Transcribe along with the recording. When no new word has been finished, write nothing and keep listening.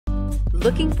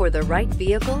Looking for the right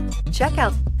vehicle? Check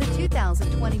out the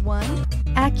 2021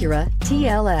 Acura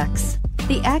TLX.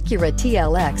 The Acura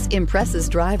TLX impresses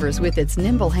drivers with its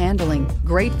nimble handling,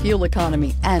 great fuel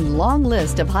economy, and long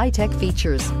list of high-tech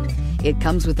features. It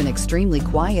comes with an extremely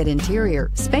quiet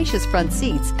interior, spacious front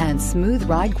seats, and smooth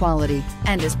ride quality,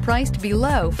 and is priced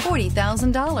below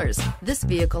 $40,000. This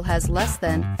vehicle has less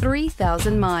than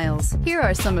 3,000 miles. Here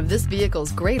are some of this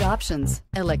vehicle's great options: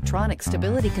 electronic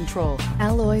stability control,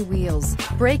 alloy wheels,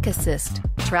 brake assist,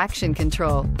 traction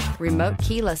control, remote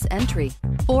keyless entry,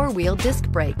 four-wheel disc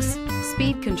brakes,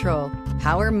 speed control,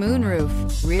 power moonroof,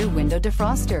 rear window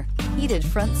defroster, heated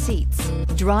front seats.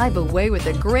 Drive away with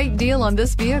a great deal on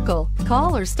this vehicle.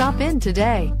 Call or stop in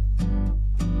today.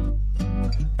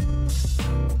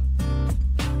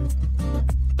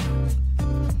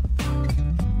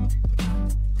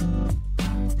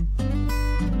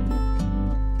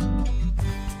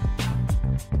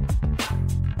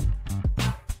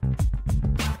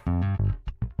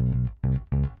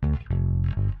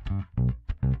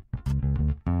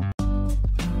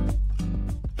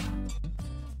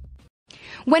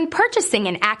 When purchasing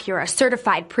an Acura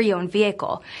certified pre-owned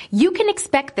vehicle, you can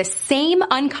expect the same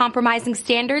uncompromising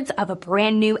standards of a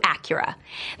brand new Acura.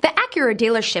 The Acura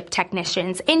dealership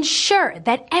technicians ensure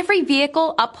that every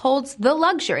vehicle upholds the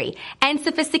luxury and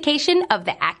sophistication of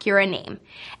the Acura name.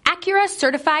 Acura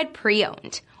certified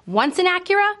pre-owned. Once an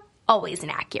Acura, always an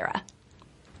Acura.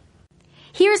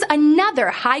 Here's another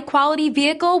high-quality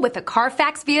vehicle with a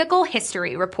Carfax Vehicle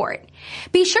History Report.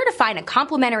 Be sure to find a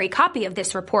complimentary copy of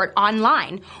this report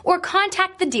online or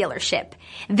contact the dealership.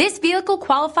 This vehicle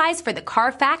qualifies for the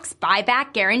Carfax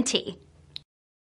Buyback Guarantee.